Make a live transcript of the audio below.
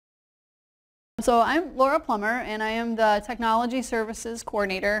So I'm Laura Plummer, and I am the Technology Services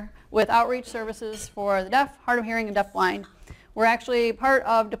Coordinator with Outreach Services for the Deaf, Hard of Hearing, and Deafblind. We're actually part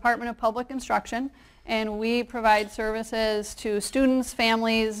of Department of Public Instruction, and we provide services to students,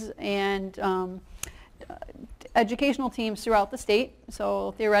 families, and educational teams throughout the state,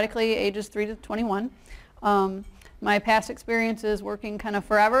 so theoretically ages 3 to 21. My past experience is working kind of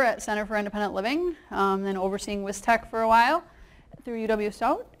forever at Center for Independent Living, then overseeing WISTech for a while through UW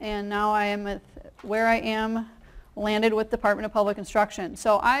Stout, and now I am at where I am landed with Department of Public Instruction.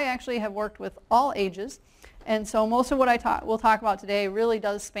 So I actually have worked with all ages, and so most of what we'll talk about today really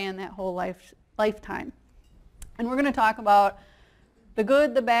does span that whole lifetime. And we're going to talk about the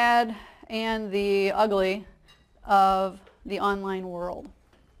good, the bad, and the ugly of the online world.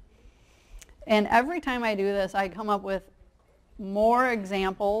 And every time I do this, I come up with more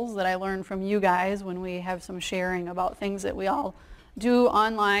examples that I learned from you guys when we have some sharing about things that we all do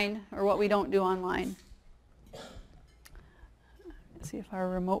online or what we don't do online. Let's see if our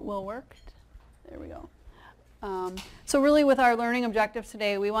remote will work. There we go. So really with our learning objectives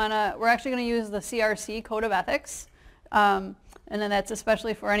today, we're actually going to use the CRC Code of Ethics. And then that's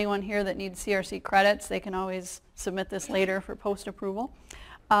especially for anyone here that needs CRC credits. They can always submit this later for post-approval.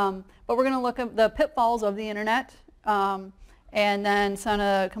 But we're going to look at the pitfalls of the internet, and then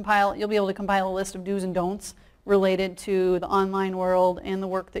you'll be able to compile a list of do's and don'ts related to the online world and the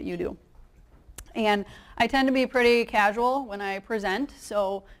work that you do. And I tend to be pretty casual when I present,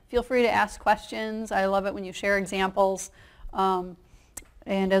 so feel free to ask questions. I love it when you share examples. And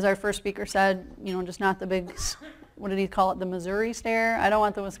as our first speaker said, you know, just not the big, what did he call it, the Missouri stare? I don't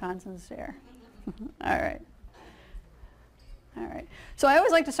want the Wisconsin stare. All right. All right. So I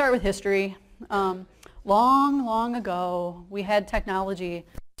always like to start with history. Long, long ago, we had technology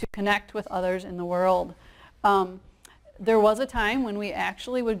to connect with others in the world. There was a time when we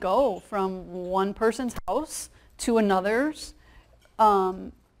actually would go from one person's house to another's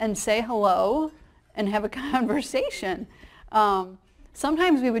and say hello and have a conversation.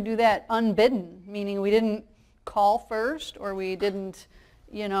 Sometimes we would do that unbidden, meaning we didn't call first, or we didn't,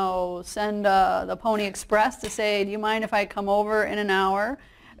 you know, send the Pony Express to say, do you mind if I come over in an hour?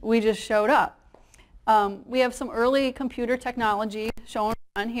 We just showed up. We have some early computer technology shown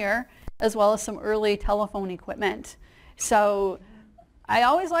on here, as well as some early telephone equipment. So I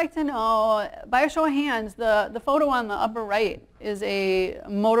always like to know, by a show of hands, the photo on the upper right is a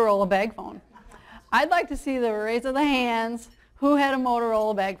Motorola bag phone. I'd like to see the raise of the hands. Who had a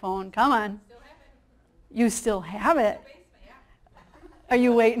Motorola bag phone? Come on. You still have it? Are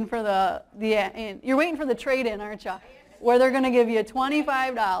you waiting for you're waiting for the trade-in, aren't you? Where they're going to give you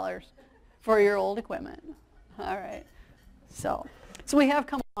 $25 for your old equipment. All right. So we have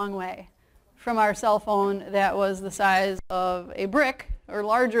come a long way from our cell phone that was the size of a brick, or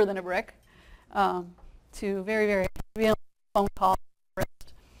larger than a brick, to very, very heavy phone call. All right.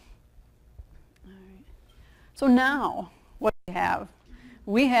 So now, what do we have?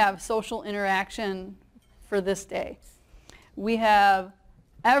 We have social interaction for this day. We have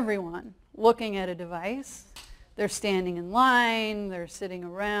everyone looking at a device. They're standing in line, they're sitting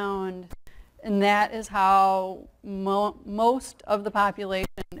around, and that is how most of the population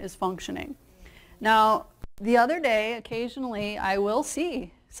is functioning. Now, the other day, occasionally, I will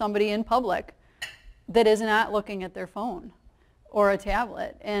see somebody in public that is not looking at their phone or a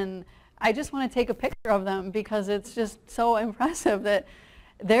tablet, and I just want to take a picture of them because it's just so impressive that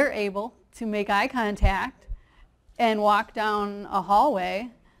they're able to make eye contact and walk down a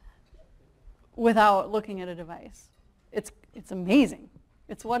hallway without looking at a device. It's amazing.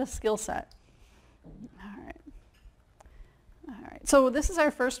 It's what a skill set. All right. All right. So this is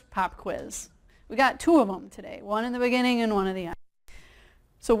our first pop quiz. We got two of them today, one in the beginning and one at the end.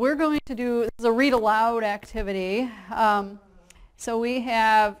 So we're going to do, this is a read aloud activity. So we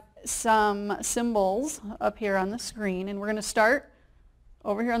have some symbols up here on the screen, and we're going to start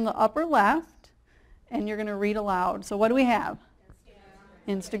over here on the upper left, and you're going to read aloud. So what do we have?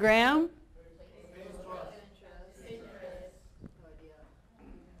 Instagram.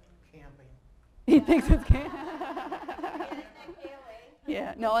 Camping. He thinks it's camping.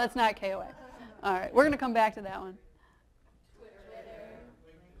 Yeah, no, that's not KOA. All right, we're going to come back to that one.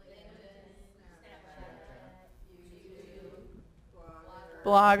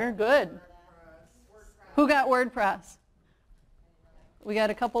 Blogger, good. Who got WordPress? We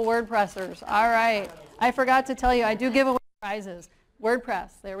got a couple WordPressers. All right. I forgot to tell you, I do give away prizes.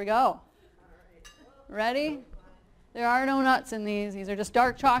 WordPress, there we go. Ready? There are no nuts in these. These are just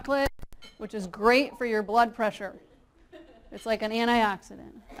dark chocolate, which is great for your blood pressure. It's like an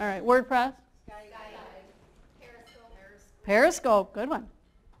antioxidant. All right, WordPress. Periscope, good one.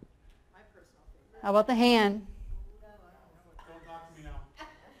 How about the hand? Don't talk to me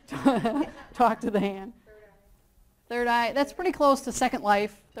now. Talk to the hand. Third eye. That's pretty close to Second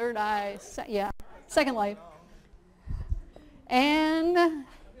Life. Third eye. Yeah. Second Life. And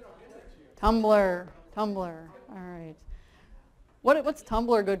Tumblr. Tumblr. All right. What's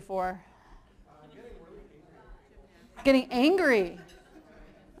Tumblr good for? Getting angry.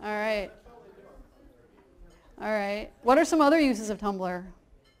 All right. All right. What are some other uses of Tumblr?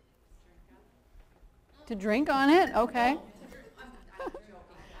 To drink on it? Okay.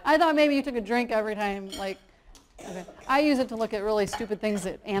 I thought maybe you took a drink every time, like, okay. I use it to look at really stupid things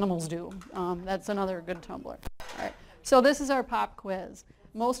that animals do. That's another good Tumblr. All right. So this is our pop quiz.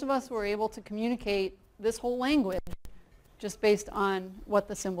 Most of us were able to communicate this whole language just based on what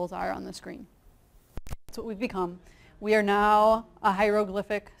the symbols are on the screen. That's what we've become. We are now a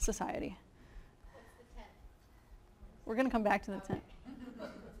hieroglyphic society. We're going to come back to the tent.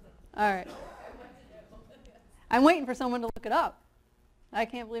 All right. I'm waiting for someone to look it up. I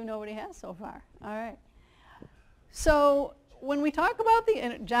can't believe nobody has so far. All right. So when we talk about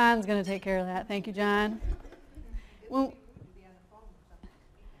the, John's going to take care of that. Thank you, John. Well,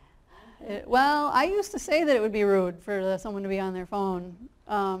 I used to say that it would be rude for someone to be on their phone.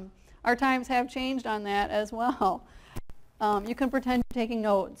 Our times have changed on that as well. You can pretend you're taking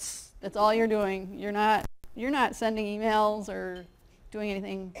notes. That's all you're doing. You're not sending emails or doing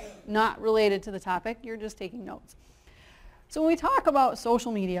anything not related to the topic. You're just taking notes. So when we talk about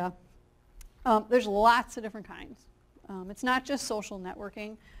social media, there's lots of different kinds. It's not just social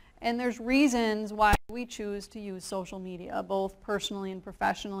networking. And there's reasons why we choose to use social media, both personally and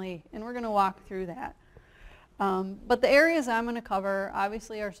professionally. And we're going to walk through that. But the areas I'm going to cover,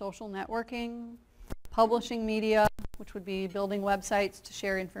 obviously, are social networking, publishing media, which would be building websites to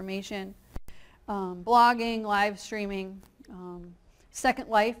share information, blogging, live streaming, Second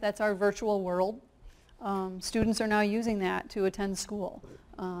Life, that's our virtual world. Students are now using that to attend school,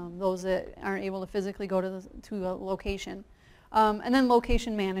 those that aren't able to physically go to a location. And then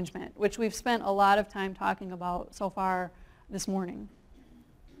location management, which we've spent a lot of time talking about so far this morning.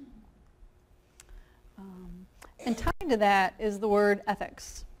 And tied to that is the word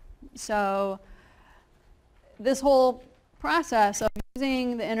ethics. So this whole process of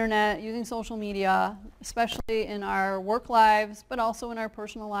using the internet, using social media, especially in our work lives, but also in our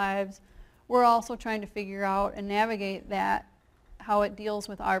personal lives, we're also trying to figure out and navigate that, how it deals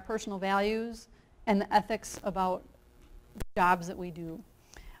with our personal values and the ethics about jobs that we do.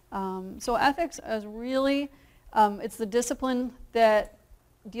 So ethics is really, it's the discipline that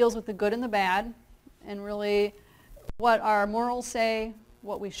deals with the good and the bad, and really what our morals say,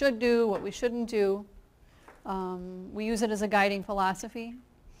 what we should do, what we shouldn't do. We use it as a guiding philosophy,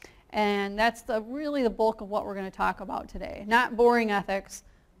 and that's really the bulk of what we're going to talk about today. Not boring ethics,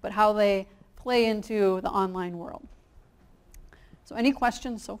 but how they play into the online world. So any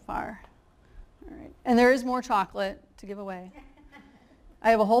questions so far? All right. And there is more chocolate to give away.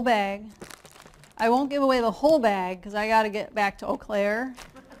 I have a whole bag. I won't give away the whole bag because I got to get back to Eau Claire.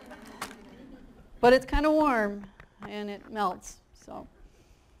 But it's kind of warm and it melts, so.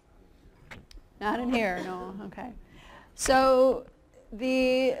 Not in here, no, okay. So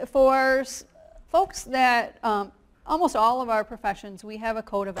for folks that, almost all of our professions, we have a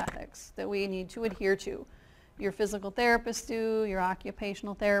code of ethics that we need to adhere to. Your physical therapists do, your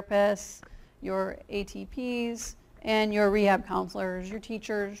occupational therapists, your ATPs, and your rehab counselors, your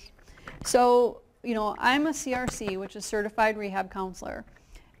teachers. So, you know, I'm a CRC, which is Certified Rehab Counselor,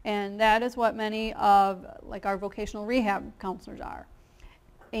 and that is what many of, like, our vocational rehab counselors are.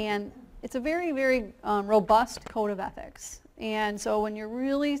 And it's a very, very robust code of ethics. And so when you're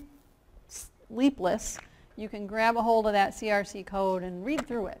really sleepless, you can grab a hold of that CRC code and read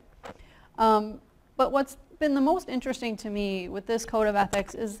through it. But what's been the most interesting to me with this code of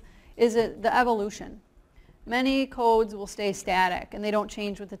ethics is the evolution. Many codes will stay static and they don't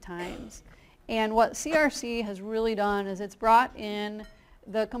change with the times. And what CRC has really done is it's brought in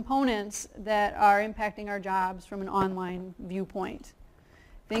the components that are impacting our jobs from an online viewpoint.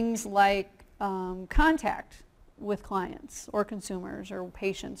 Things like contact with clients or consumers or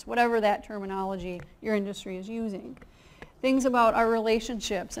patients, whatever that terminology your industry is using. Things about our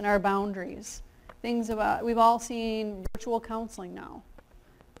relationships and our boundaries. Things about, we've all seen virtual counseling now.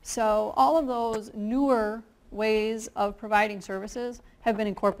 So all of those newer ways of providing services have been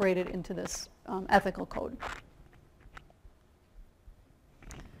incorporated into this ethical code.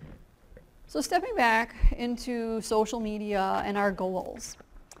 So stepping back into social media and our goals.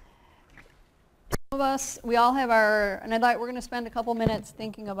 Some of us, we all have our, and I'd like, we're going to spend a couple minutes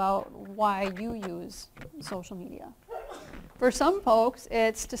thinking about why you use social media. For some folks,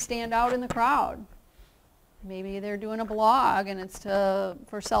 it's to stand out in the crowd. Maybe they're doing a blog and it's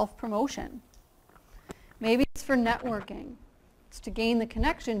for self-promotion. Maybe it's for networking. It's to gain the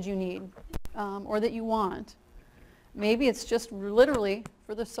connections you need or that you want. Maybe it's just literally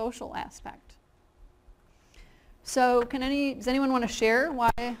for the social aspect. So does anyone want to share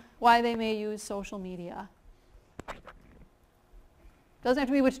why they may use social media? Doesn't have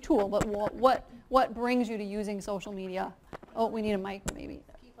to be which tool, but what brings you to using social media? Oh, we need a mic maybe.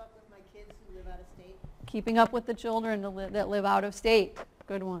 Keep up with my kids who live out of state. Keeping up with the children that live out of state.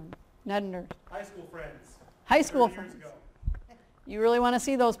 Good one. Nedender. High school friends. High school 30 years friends. ago. You really want to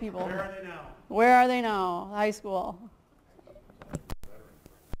see those people. Where are they now? Where are they now? High school.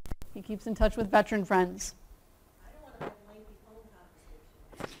 He keeps in touch with veteran friends. I don't want to have lengthy phone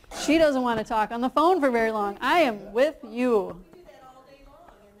conversations. She doesn't want to talk on the phone for very long. I am with you. We do that all day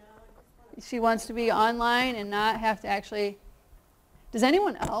long, and now I just want to... She wants to be online and not have to actually... Does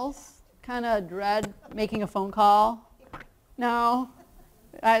anyone else kind of dread making a phone call? No?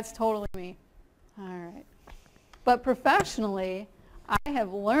 That's totally me. All right. But professionally, I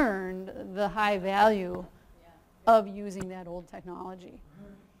have learned the high value of using that old technology.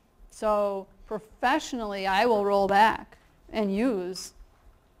 So professionally, I will roll back and use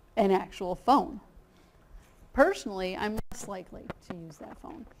an actual phone. Personally, I'm less likely to use that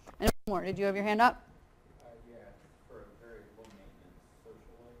phone. And more, did you have your hand up? Yeah, for a very low maintenance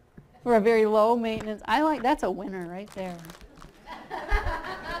socially. For a very low maintenance, that's a winner right there.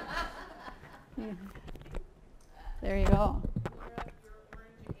 Yeah. There you go.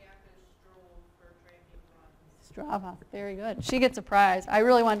 Strava, very good. She gets a prize. I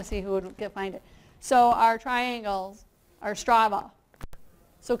really wanted to see who would find it. So our triangles are Strava.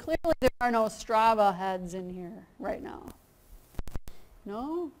 So clearly there are no Strava heads in here right now.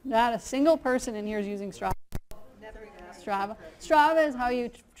 No? Not a single person in here is using Strava. Strava. Strava is how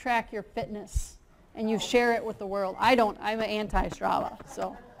you track your fitness and you share it with the world. I don't. I'm an anti-Strava.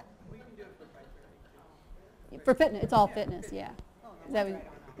 So for fitness, it's all fitness, yeah. Is that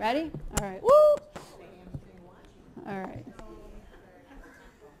ready? All right. Woo! All right.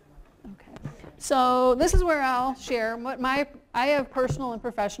 Okay. So this is where I'll share what I have personal and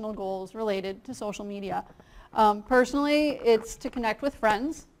professional goals related to social media. Personally, it's to connect with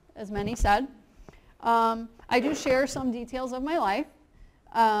friends, as many said. I do share some details of my life.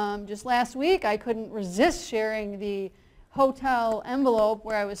 Just last week, I couldn't resist sharing the hotel envelope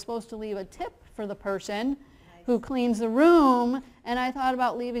where I was supposed to leave a tip for the person who cleans the room, and I thought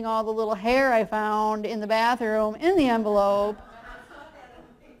about leaving all the little hair I found in the bathroom in the envelope.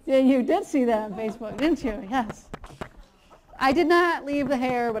 Yeah, you did see that on Facebook, didn't you? Yes. I did not leave the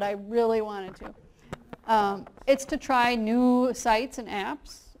hair, but I really wanted to. It's to try new sites and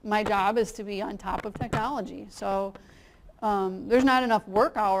apps. My job is to be on top of technology, so there's not enough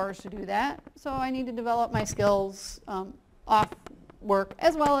work hours to do that, so I need to develop my skills off work,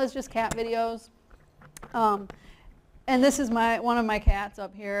 as well as just cat videos. And this is one of my cats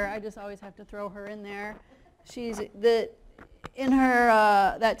up here. I just always have to throw her in there. In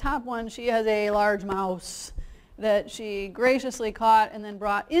her that top one, she has a large mouse that she graciously caught and then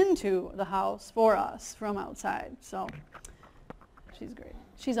brought into the house for us from outside. So she's great.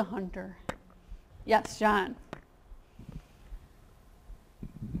 She's a hunter. Yes, John.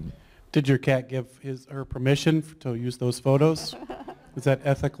 Did your cat give her permission to use those photos? Is that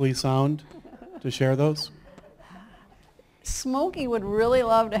ethically sound to share those? Smokey would really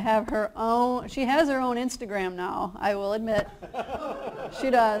love to have her own. She has her own Instagram now, I will admit.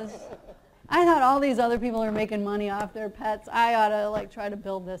 She does. I thought all these other people are making money off their pets. I ought to try to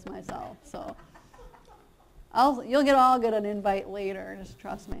build this myself. So you'll get an invite later, just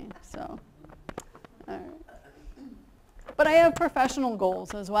trust me. So, all right. But I have professional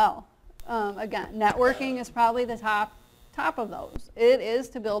goals as well. Again, networking is probably the top of those. It is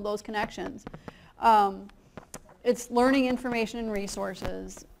to build those connections. It's learning information and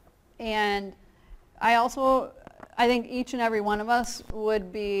resources. And I think each and every one of us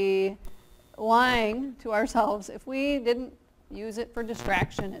would be lying to ourselves if we didn't use it for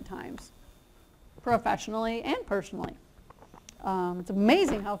distraction at times, professionally and personally. It's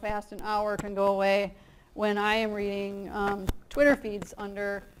amazing how fast an hour can go away when I am reading Twitter feeds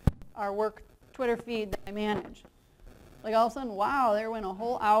under our work Twitter feed that I manage. Like all of a sudden, wow, there went a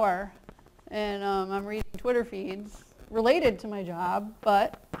whole hour, and I'm reading Twitter feeds related to my job,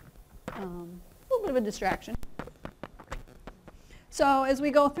 but a little bit of a distraction. So as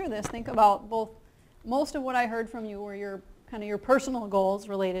we go through this, think about most of what I heard from you were your personal goals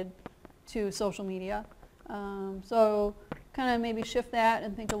related to social media. So kind of maybe shift that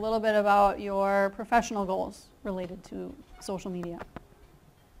and think a little bit about your professional goals related to social media.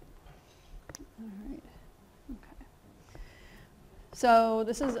 All right. Okay. So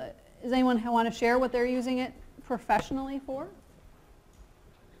this is, does anyone want to share what they're using it professionally for?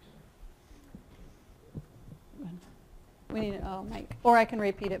 We need a mic, or I can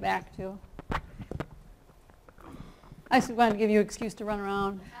repeat it back too. I just wanted to give you an excuse to run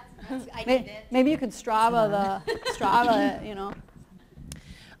around. I did it. Maybe you could Strava it, you know.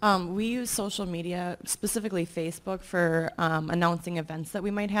 We use social media, specifically Facebook, for announcing events that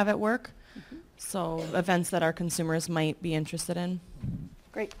we might have at work. Mm-hmm. So events that our consumers might be interested in.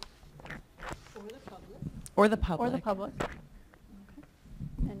 Great. Or the public. Or the public. Okay.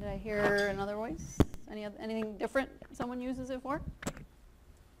 And did I hear another voice? Anything different someone uses it for?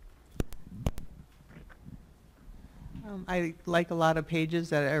 I like a lot of pages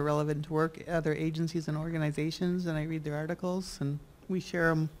that are relevant to work, other agencies and organizations, and I read their articles, and we share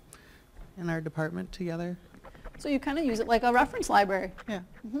them in our department together. So you kind of use it like a reference library. Yeah.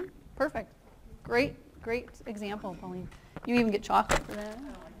 Mm-hmm. Perfect. Great example, Pauline. You even get chocolate for that.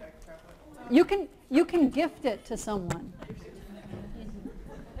 You can gift it to someone.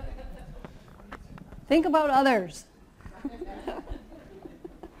 Think about others.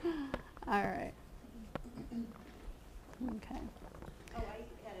 All right. Okay. Oh, I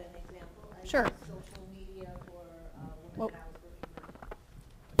had an example. I Sure. used social media for a Well- woman I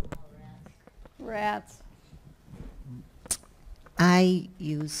was working with. Rats. I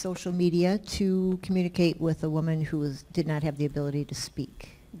use social media to communicate with a woman who did not have the ability to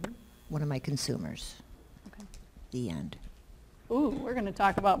speak, Mhm. one of my consumers. Okay. The end. Ooh, we're going to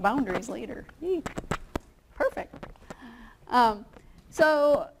talk about boundaries later. Yee. Perfect.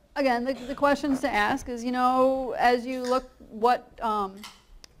 So again, the questions to ask is, you know, as you look, what are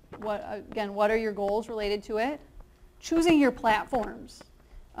your goals related to it? Choosing your platforms.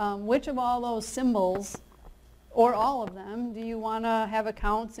 Which of all those symbols, or all of them, do you want to have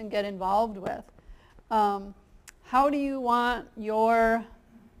accounts and get involved with? How do you want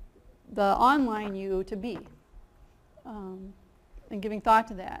the online you to be? And giving thought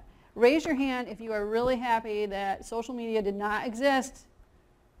to that. Raise your hand if you are really happy that social media did not exist.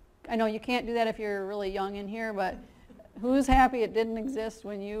 I know you can't do that if you're really young in here, but who's happy it didn't exist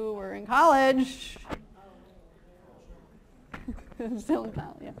when you were in college? Still in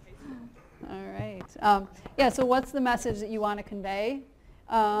college, yeah. All right. Yeah, so what's the message that you want to convey?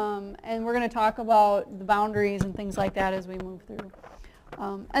 And we're going to talk about the boundaries and things like that as we move through.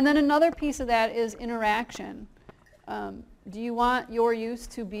 And then another piece of that is interaction. Do you want your use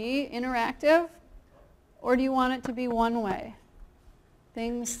to be interactive, or do you want it to be one way?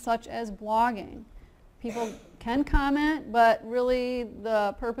 Things such as blogging. People can comment, but really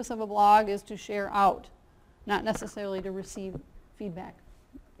the purpose of a blog is to share out, not necessarily to receive feedback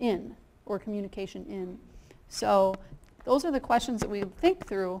in or communication in. So those are the questions that we think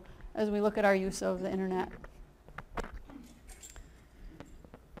through as we look at our use of the internet.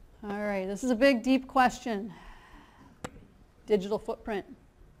 All right, this is a big, deep question. Digital footprint.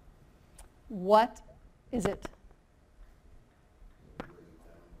 What is it?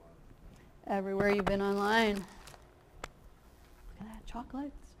 Everywhere you've been online. Look at that,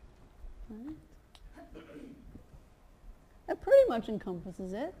 chocolates. All right. That pretty much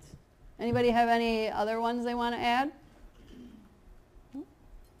encompasses it. Anybody have any other ones they want to add?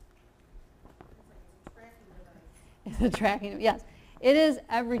 It's a tracking, yes. It is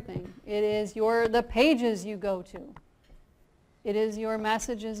everything. It is the pages you go to. It is your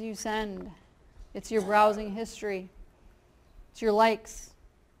messages you send. It's your browsing history. It's your likes,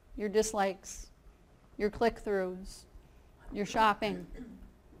 your dislikes, your click-throughs, your shopping,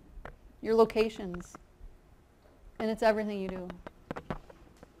 your locations. And it's everything you do.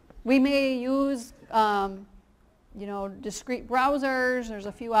 We may use, discrete browsers. There's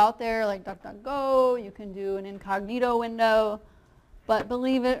a few out there like DuckDuckGo. You can do an incognito window. But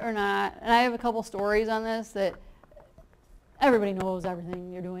believe it or not, and I have a couple stories on this, that everybody knows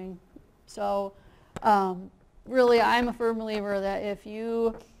everything you're doing. So really, I'm a firm believer that if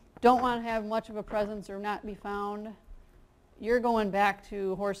you don't want to have much of a presence or not be found, you're going back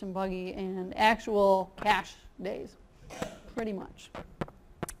to horse and buggy and actual cash days, pretty much.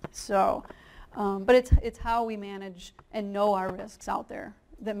 So, but it's how we manage and know our risks out there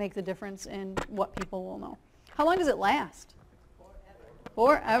that make the difference in what people will know. How long does it last?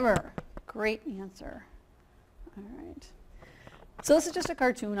 Forever. Great answer. All right. So this is just a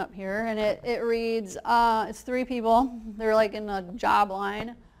cartoon up here, and it reads, it's three people. They're like in a job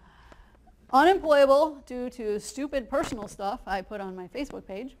line. Unemployable due to stupid personal stuff I put on my Facebook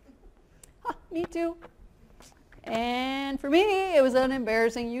page. Me too. And for me, it was an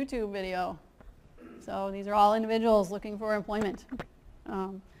embarrassing YouTube video. So these are all individuals looking for employment.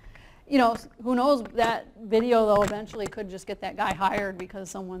 You know, who knows, that video though eventually could just get that guy hired because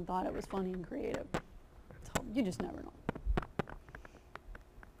someone thought it was funny and creative. So you just never know.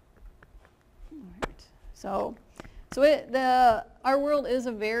 All right. So our world is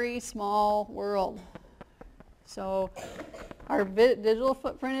a very small world. So our digital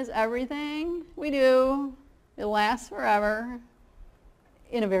footprint is everything we do. It lasts forever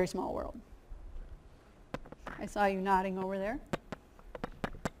in a very small world. I saw you nodding over there.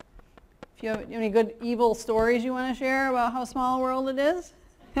 If you have any good evil stories you want to share about how small a world it is?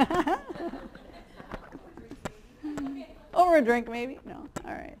 Over a drink, maybe? No.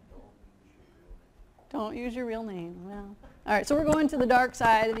 All right. Don't use your real name. Well, all right. So we're going to the dark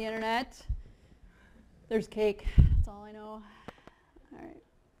side of the internet. There's cake. That's all I know. All right.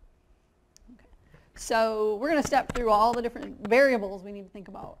 Okay. So we're going to step through all the different variables we need to think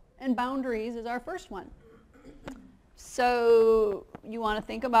about. And boundaries is our first one. So you want to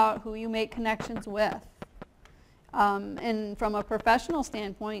think about who you make connections with. And from a professional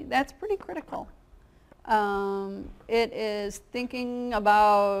standpoint, that's pretty critical. It is thinking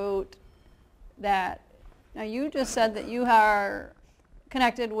about that. Now you just said that you are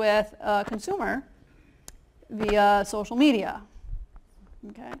connected with a consumer via social media.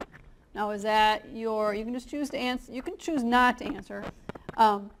 Okay. Now is that you can just choose to answer, you can choose not to answer.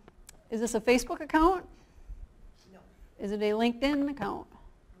 Is this a Facebook account? No. Is it a LinkedIn account?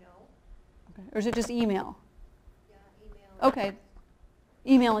 No. Okay. Or is it just email? Yeah, email. Okay.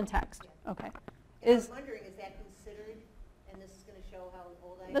 Email and text. Yeah. Okay. And I'm wondering, is that considered, and this is going to show how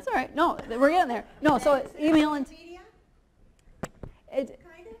old I am? That's all right. No, we're getting there. No, so it's email and Media? it,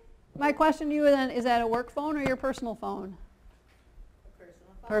 Kind of? my question to you then, is that a work phone or your personal phone? A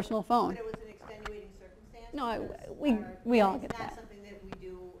personal phone. Personal phone. But it was an extenuating circumstance? No, because we all get It's that. not something that we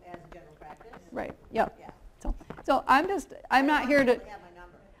do as a general practice? Right. Yep. Yeah. So I'm not here to, I don't have my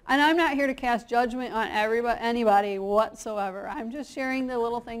number. and I'm not here to cast judgment on anybody whatsoever. I'm just sharing the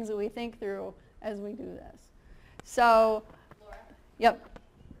little things that we think through as we do this. So, Laura? yep.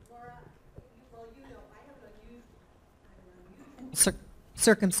 Laura, well, you know, I have an unusual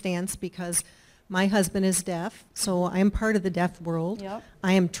circumstance because my husband is deaf, so I am part of the deaf world. Yep.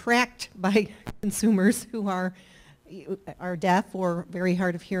 I am tracked by consumers who are deaf or very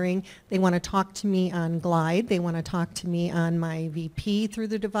hard of hearing. They want to talk to me on Glide. They want to talk to me on my VP through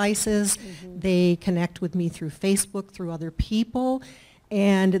the devices. Mm-hmm. They connect with me through Facebook, through other people.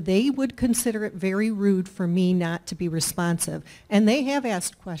 And they would consider it very rude for me not to be responsive. And they have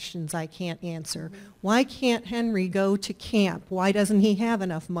asked questions I can't answer. Mm-hmm. Why can't Henry go to camp? Why doesn't he have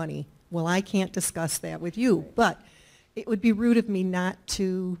enough money? Well, I can't discuss that with you. But it would be rude of me not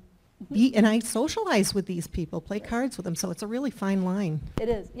to be, and I socialize with these people, play cards with them, so it's a really fine line. It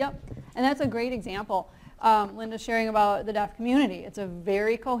is, yep. And that's a great example. Linda's sharing about the deaf community. It's a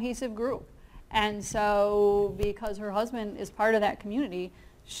very cohesive group. And so because her husband is part of that community,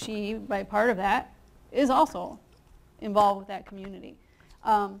 she, by part of that, is also involved with that community.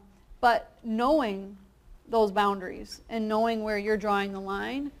 But knowing those boundaries and knowing where you're drawing the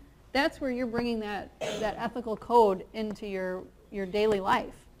line, that's where you're bringing that ethical code into your daily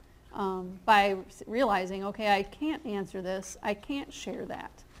life. By realizing, okay, I can't answer this, I can't share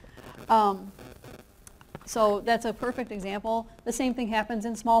that. So that's a perfect example. The same thing happens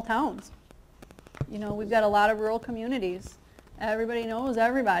in small towns. You know, we've got a lot of rural communities. Everybody knows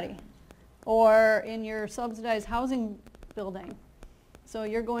everybody. Or in your subsidized housing building. So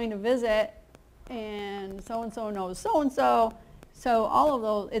you're going to visit and so-and-so knows so-and-so. So all of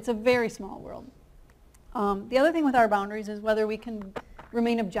those, it's a very small world. The other thing with our boundaries is whether we can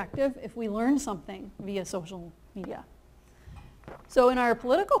remain objective if we learn something via social media. So in our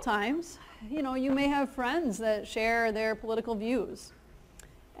political times, you know, you may have friends that share their political views.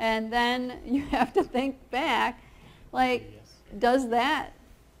 And then you have to think back, like, does that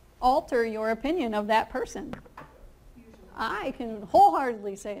alter your opinion of that person? I can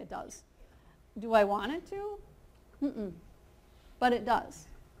wholeheartedly say it does. Do I want it to? Mm-mm. But it does.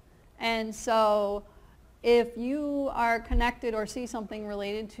 And so if you are connected or see something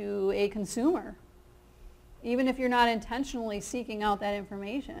related to a consumer, even if you're not intentionally seeking out that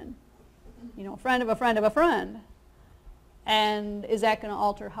information, you know, a friend of a friend of a friend, and is that going to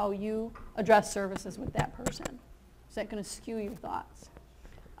alter how you address services with that person? Is that going to skew your thoughts?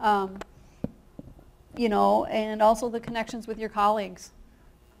 You know, and also the connections with your colleagues.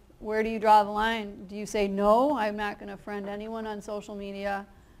 Where do you draw the line? Do you say, no, I'm not going to friend anyone on social media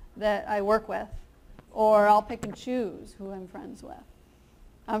that I work with? Or I'll pick and choose who I'm friends with.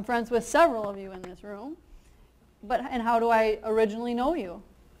 I'm friends with several of you in this room. And how do I originally know you?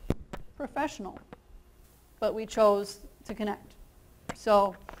 Professional. But we chose to connect.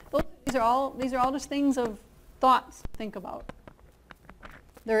 So these are all just things of thoughts to think about.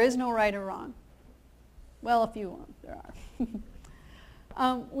 There is no right or wrong. Well, a few there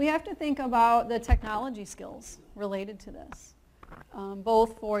are. We have to think about the technology skills related to this,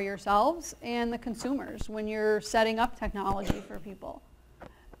 both for yourselves and the consumers when you're setting up technology for people.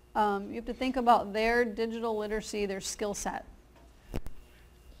 You have to think about their digital literacy, their skill set.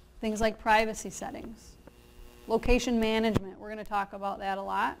 Things like privacy settings. Location management, we're going to talk about that a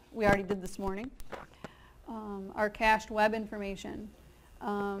lot. We already did this morning. Our cached web information.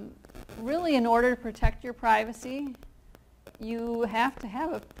 Really, in order to protect your privacy, you have to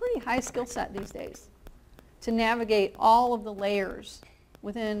have a pretty high skill set these days to navigate all of the layers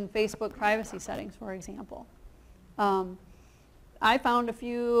within Facebook privacy settings, for example. I found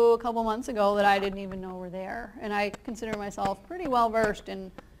a couple months ago that I didn't even know were there, and I consider myself pretty well versed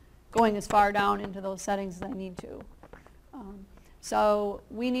in going as far down into those settings as I need to. So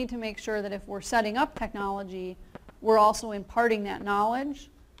we need to make sure that if we're setting up technology, we're also imparting that knowledge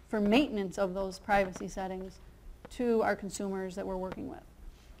for maintenance of those privacy settings to our consumers that we're working with,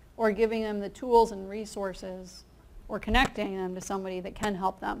 or giving them the tools and resources, or connecting them to somebody that can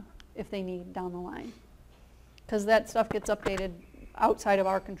help them if they need down the line. Because that stuff gets updated outside of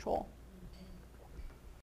our control.